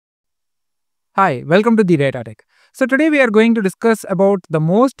Hi, welcome to the Data Tech. So today we are going to discuss about the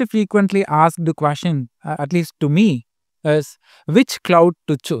most frequently asked question, at least to me, is which cloud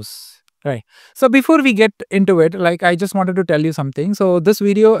to choose. Right. So before we get into it, I just wanted to tell you something. So this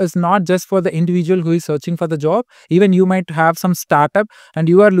video is not just for the individual who is searching for the job. Even you might have some startup and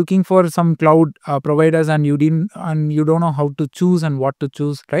you are looking for some cloud providers and you don't know how to choose and what to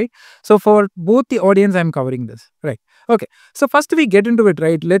choose. Right. So for both the audience, I'm covering this. Right. Okay. So first we get into it,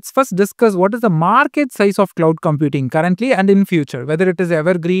 right? Let's first discuss what is the market size of cloud computing currently and in future, whether it is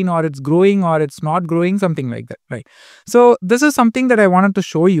evergreen or it's growing or it's not growing, something like that, right? So this is something that I wanted to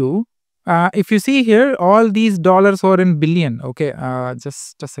show you. If you see here, all these dollars are in billion. Okay,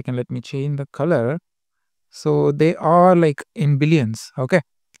 just a second. Let me change the color. So they are like in billions. Okay.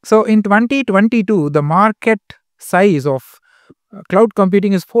 So in 2022, the market size of cloud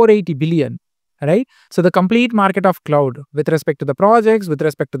computing is 480 billion, right? So the complete market of cloud with respect to the projects, with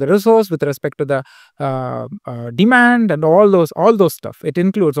respect to the resource, with respect to the demand and all those stuff, it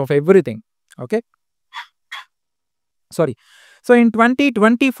includes of everything. Okay. Sorry. So in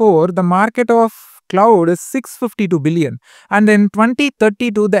 2024, the market of cloud is 652 billion, and in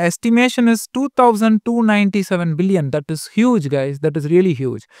 2032 the estimation is 2297 billion. That is huge, guys. That is really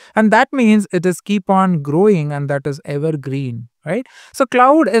huge, and that means it is keep on growing, and that is evergreen, right? So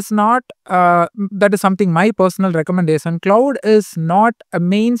cloud is not that is something my personal recommendation. Cloud is not a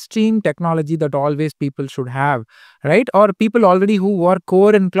mainstream technology that always people should have, right? Or people already who are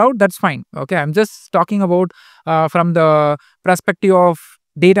core in cloud, that's fine. Okay, I'm just talking about from the perspective of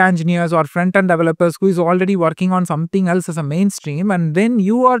data engineers or front-end developers who is already working on something else as a mainstream, and then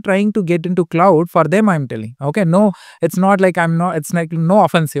you are trying to get into cloud. For them, I'm telling, okay, no, it's not like it's like no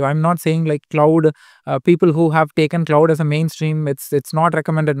offensive. I'm not saying like cloud people who have taken cloud as a mainstream, it's not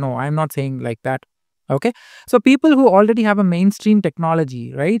recommended. No, I'm not saying like that. Okay, so people who already have a mainstream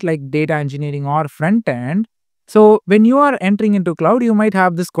technology, right, like data engineering or front end. So when you are entering into cloud, you might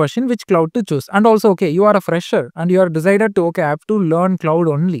have this question, which cloud to choose? And also, okay, you are a fresher and you are decided to, okay, I have to learn cloud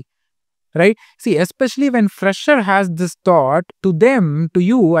only, right? See, especially when fresher has this thought, to them, to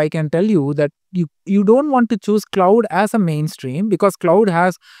you, I can tell you that you don't want to choose cloud as a mainstream, because cloud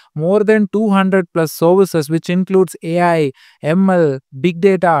has more than 200 plus services, which includes AI, ML, big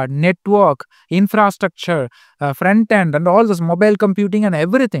data, network, infrastructure, front end, and all this mobile computing and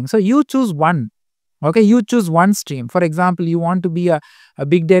everything. So you choose one. Okay, you choose one stream. For example, you want to be a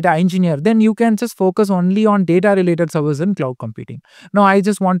big data engineer, then you can just focus only on data related services in cloud computing. No, I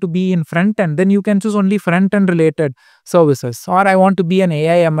just want to be in front end, then you can choose only front end related services. Or I want to be an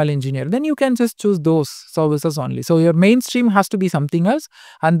AI ML engineer, then you can just choose those services only. So your mainstream has to be something else,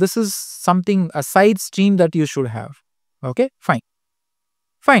 and this is something, a side stream that you should have. Okay, fine.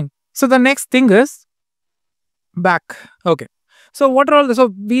 Fine. So the next thing is back. Okay. So what are all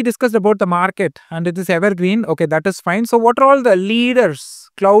so we discussed about the market and it is evergreen. Okay, that is fine. So what are all the leaders,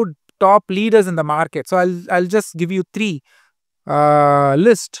 cloud top leaders in the market? So I'll just give you three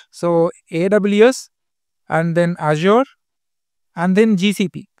list. So AWS, and then Azure, and then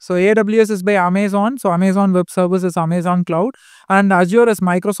GCP. So AWS is by Amazon. So Amazon Web Service is Amazon Cloud, and Azure is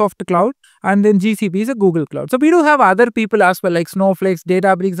Microsoft Cloud, and then GCP is a Google Cloud. So we do have other people as well, like Snowflakes,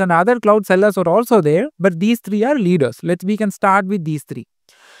 Databricks, and other cloud sellers are also there. But these three are leaders. We can start with these three.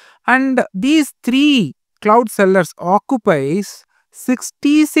 And these three cloud sellers occupies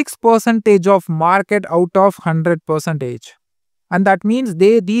 66% of market out of 100%. And that means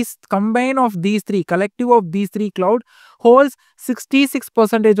these combine of these three, collective of these three cloud holds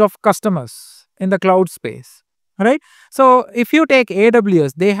 66% of customers in the cloud space, right? So if you take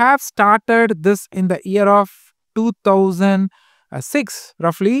AWS, they have started this in the year of 2006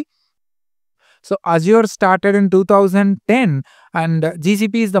 roughly. So Azure started in 2010, and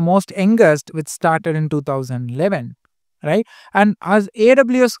GCP is the most youngest, which started in 2011. Right, and as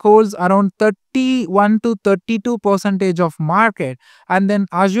AWS holds around 31 to 32% of market, and then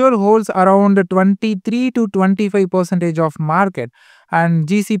Azure holds around 23 to 25% of market, and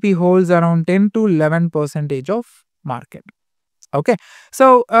GCP holds around 10 to 11% of market. Okay,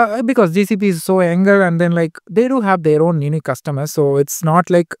 so because GCP is so younger, and then like they do have their own unique customers, so it's not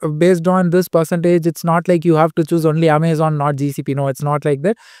like based on this percentage, it's not like you have to choose only Amazon, not GCP. No, it's not like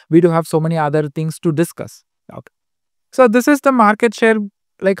that. We do have so many other things to discuss. Okay. So this is the market share,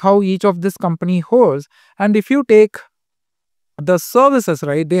 like how each of this company holds. And if you take the services,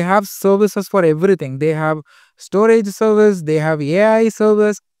 right, they have services for everything. They have storage service, they have AI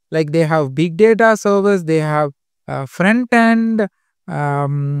service, like they have big data service, they have front end,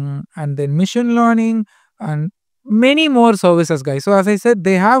 and then machine learning, and many more services, guys. So as I said,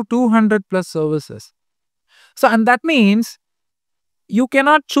 they have 200 plus services. So, and that means you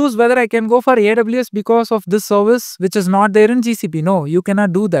cannot choose whether I can go for AWS because of this service which is not there in GCP. No, you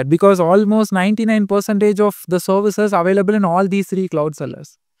cannot do that because almost 99% of the services available in all these three cloud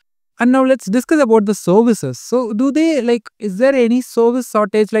sellers. And now let's discuss about the services. So do they is there any service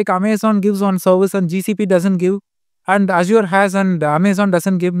shortage like Amazon gives one service and GCP doesn't give, and Azure has and Amazon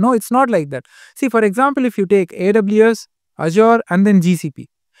doesn't give? No, it's not like that. See, for example, if you take AWS, Azure and then GCP.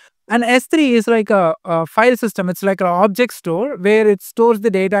 And S3 is like a file system. It's like an object store where it stores the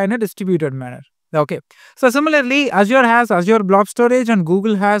data in a distributed manner. Okay. So similarly, Azure has Azure Blob Storage and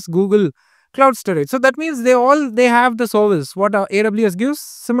Google has Google Cloud Storage. So that means they have the service. What AWS gives,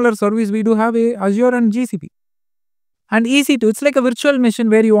 similar service we do have Azure and GCP. And EC2, it's like a virtual machine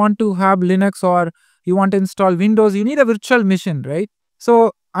where you want to have Linux or you want to install Windows. You need a virtual machine, right?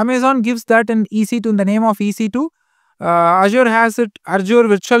 So Amazon gives that in EC2 in the name of EC2. Azure has it, Azure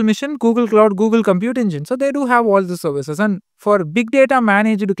Virtual Machine, Google Cloud, Google Compute Engine. So they do have all the services. And for big data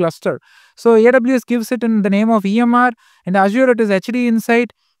managed cluster, so AWS gives it in the name of EMR, and Azure it is HD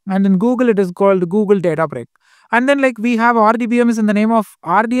Insight, and in Google it is called Google Databricks. And then we have RDBMS in the name of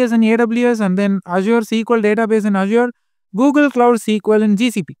RDS in AWS, and then Azure SQL Database in Azure, Google Cloud SQL in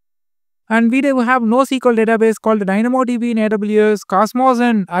GCP. And we do have NoSQL database called DynamoDB in AWS, Cosmos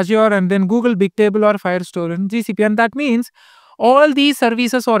in Azure, and then Google Bigtable or Firestore in GCP. And that means all these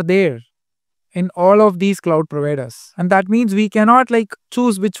services are there in all of these cloud providers. And that means we cannot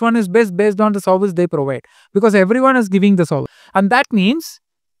choose which one is best based on the service they provide, because everyone is giving the service. And that means,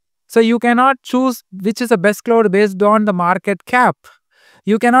 so you cannot choose which is the best cloud based on the market cap.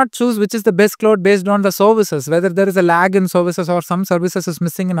 You cannot choose which is the best cloud based on the services, whether there is a lag in services or some services is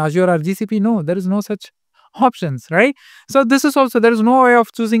missing in Azure or GCP. No, there is no such options, right? So this is also, there is no way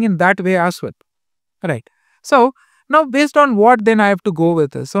of choosing in that way as well, right? So now based on what then I have to go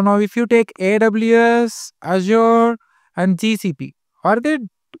with this. So now if you take AWS, Azure and GCP, are they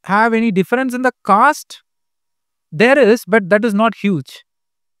have any difference in the cost? There is, but that is not huge,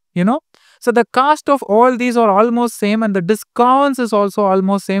 So the cost of all these are almost same, and the discounts is also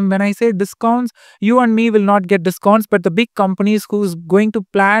almost same. When I say discounts, you and me will not get discounts, but the big companies who's going to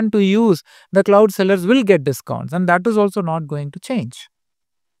plan to use the cloud sellers will get discounts, and that is also not going to change.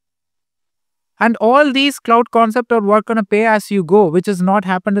 And all these cloud concepts are what gonna pay as you go, which has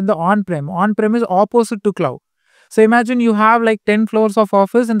not happened in the on-prem. On-prem is opposite to cloud. So imagine you have 10 floors of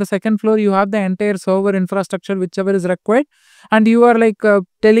office, and the second floor you have the entire server infrastructure, whichever is required. And you are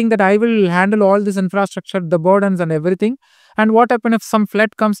telling that I will handle all this infrastructure, the burdens and everything. And what happens if some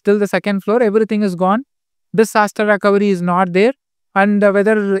flood comes till the second floor, everything is gone. Disaster recovery is not there. And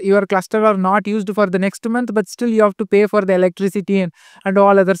whether your cluster are not used for the next month, but still you have to pay for the electricity and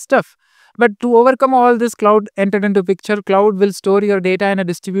all other stuff. But to overcome all this, cloud entered into picture. Cloud will store your data in a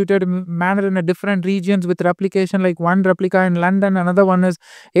distributed manner in a different regions with replication, like one replica in London, another one is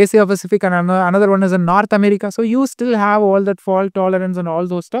Asia Pacific, and another one is in North America. So you still have all that fault tolerance and all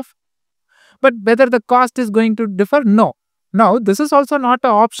those stuff. But whether the cost is going to differ? No. Now, this is also not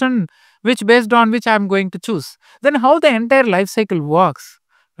an option based on which I am going to choose. Then how the entire life cycle works?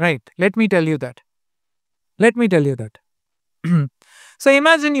 Right. Let me tell you that. So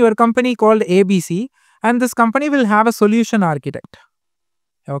imagine your company called ABC, and this company will have a solution architect.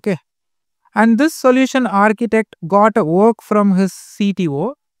 Okay. And this solution architect got a work from his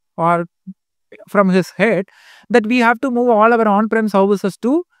CTO or from his head that we have to move all our on-prem services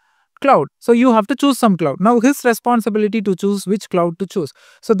to cloud. So you have to choose some cloud. Now his responsibility to choose which cloud to choose.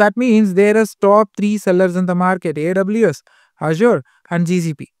 So that means there is top 3 sellers in the market: AWS, Azure and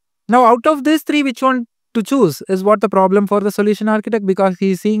GCP. Now out of these 3, which one to choose is what the problem for the solution architect, because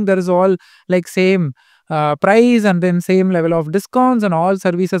he is seeing there is all same price and then same level of discounts and all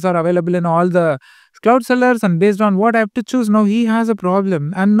services are available in all the cloud sellers, and based on what I have to choose, now he has a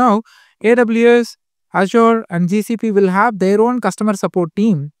problem. And now AWS, Azure and GCP will have their own customer support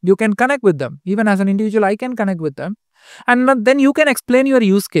team. You can connect with them. Even as an individual, I can connect with them. And then you can explain your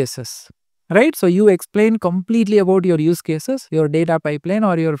use cases. Right? So you explain completely about your use cases, your data pipeline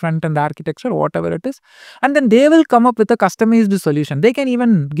or your front-end architecture, whatever it is. And then they will come up with a customized solution. They can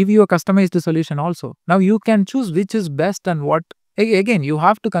even give you a customized solution also. Now you can choose which is best and what. Again, you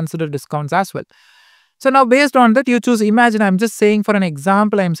have to consider discounts as well. So now based on that, you choose. Imagine, I'm just saying for an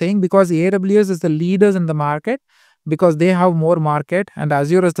example, I'm saying because AWS is the leaders in the market, because they have more market, and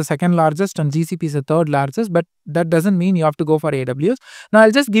Azure is the second largest and GCP is the third largest, but that doesn't mean you have to go for AWS. Now I'll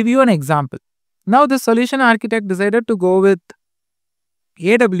just give you an example. Now the solution architect decided to go with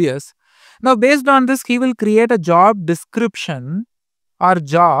AWS. Now based on this, he will create a job description or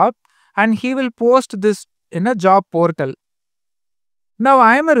job, and he will post this in a job portal. Now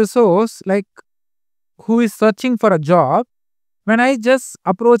I am a resource who is searching for a job. when I just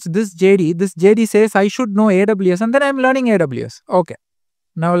approach this JD says I should know AWS, and then I'm learning AWS. Okay.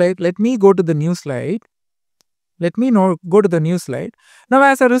 Now let me go to the new slide. Go to the new slide. Now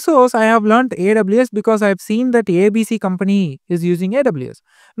as a resource, I have learned AWS because I've seen that ABC company is using AWS.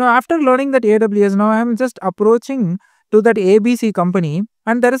 Now after learning that AWS, now I'm just approaching to that ABC company,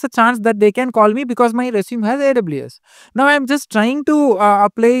 and there is a chance that they can call me because my resume has AWS. Now I'm just trying to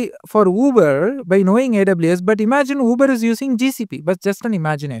apply for Uber by knowing AWS, but imagine Uber is using GCP, but just an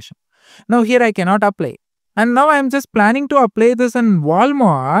imagination. Now here I cannot apply. And now I'm just planning to apply this in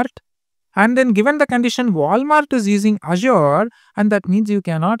Walmart. And then given the condition Walmart is using Azure, and that means you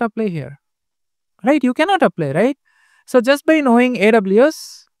cannot apply here. Right? You cannot apply, right? So just by knowing AWS,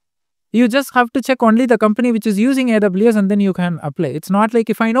 you just have to check only the company which is using AWS, and then you can apply. It's not like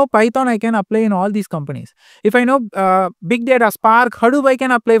if I know Python, I can apply in all these companies. If I know Big Data, Spark, Hadoop, I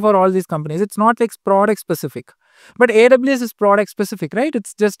can apply for all these companies. It's not like product specific. But AWS is product specific, right?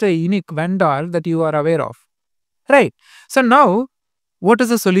 It's just a unique vendor that you are aware of. Right? So now, what is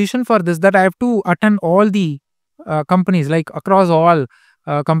the solution for this? That I have to attend all the companies, like across all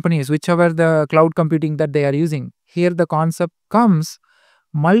companies, whichever the cloud computing that they are using. Here the concept comes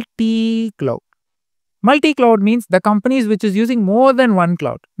multi-cloud. Multi-cloud means the companies which is using more than one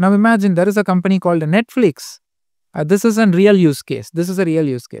cloud. Now imagine there is a company called Netflix. This is a real use case.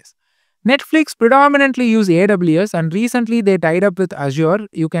 Netflix predominantly use AWS, and recently they tied up with Azure.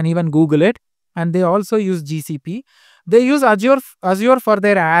 You can even Google it. And they also use GCP. They use Azure for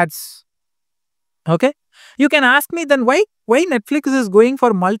their ads. Okay. You can ask me then why Netflix is going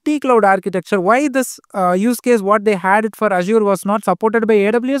for multi-cloud architecture? Why this use case what they had it for Azure was not supported by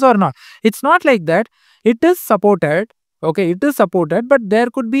AWS or not? It's not like that. It is supported. Okay, it is supported, but there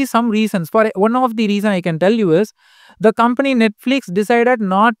could be some reasons. For one of the reason I can tell you is the company Netflix decided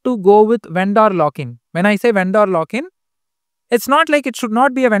not to go with vendor lock-in. When I say vendor lock-in, it's not like it should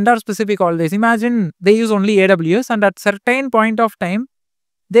not be a vendor specific always. Imagine they use only AWS, and at certain point of time,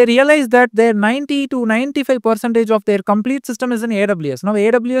 they realize that their 90 to 95% of their complete system is in AWS. Now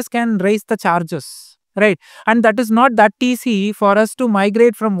AWS can raise the charges, right? And that is not that easy for us to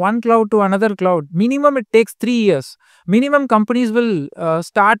migrate from one cloud to another cloud. Minimum it takes 3 years. Minimum companies will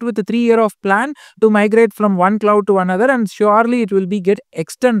start with a 3-year of plan to migrate from one cloud to another, and surely it will be get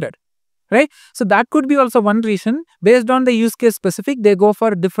extended. Right? So that could be also one reason. Based on the use case specific, they go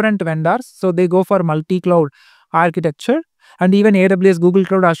for different vendors. So they go for multi-cloud architecture, and even AWS, Google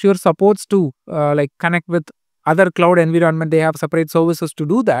Cloud, Azure supports to like connect with other cloud environment. They have separate services to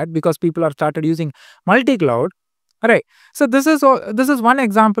do that because people are started using multi-cloud. Right? So this is one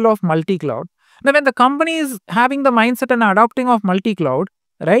example of multi-cloud. Now when the company is having the mindset and adopting of multi-cloud,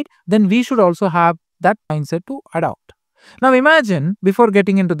 right, then we should also have that mindset to adopt. Now imagine, before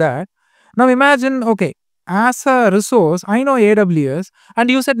getting into that, now imagine, okay, as a resource, I know AWS, and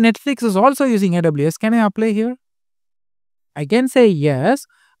you said Netflix is also using AWS. Can I apply here? I can say yes,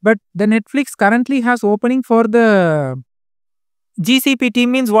 but the Netflix currently has opening for the GCP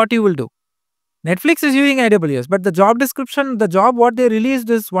team. Means what you will do? Netflix is using AWS, but the job description, the job what they released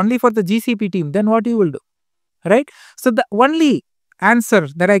is only for the GCP team. Then what you will do? Right? So the only answer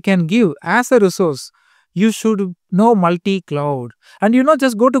that I can give as a resource, you should know multi-cloud. And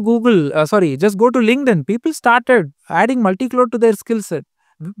just go to just go to LinkedIn. People started adding multi-cloud to their skill set.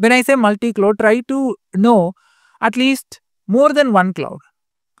 When I say multi-cloud, try to know at least more than one cloud.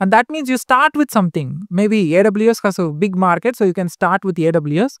 And that means you start with something. Maybe AWS has a big market, so you can start with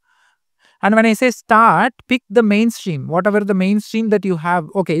AWS. And when I say start, pick the mainstream, whatever the mainstream that you have.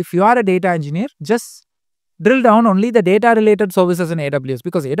 Okay, if you are a data engineer, just drill down only the data related services in AWS,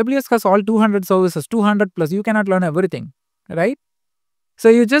 because AWS has all 200 services, 200 plus. You cannot learn everything, right? So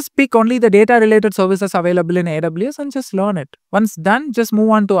you just pick only the data related services available in AWS and just learn it. Once done, just move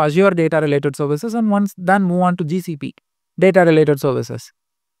on to Azure data related services, and once done, move on to GCP data related services.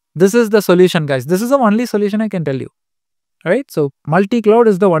 This is the solution, guys. This is the only solution I can tell you. Right? So multi-cloud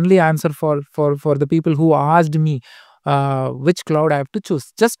is the only answer for the people who asked me which cloud I have to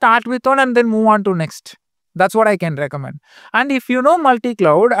choose. Just start with one and then move on to next. That's what I can recommend. And if you know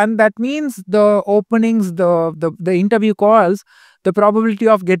multi-cloud, and that means the openings, the interview calls, the probability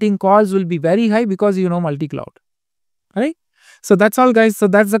of getting calls will be very high because you know multi-cloud. Right? So that's all, guys. So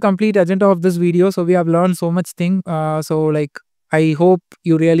that's the complete agenda of this video. So we have learned so much thing. I hope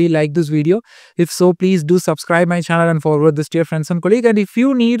you really like this video. If so, please do subscribe my channel and forward this to your friends and colleagues. And if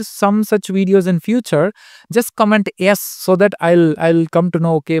you need some such videos in future, just comment yes, so that I'll come to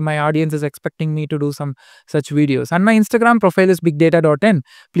know, okay, my audience is expecting me to do some such videos. And my Instagram profile is bigdata.n.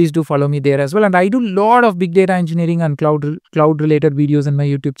 Please do follow me there as well. And I do a lot of big data engineering and cloud related videos in my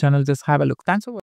YouTube channel. Just have a look. Thanks for watching.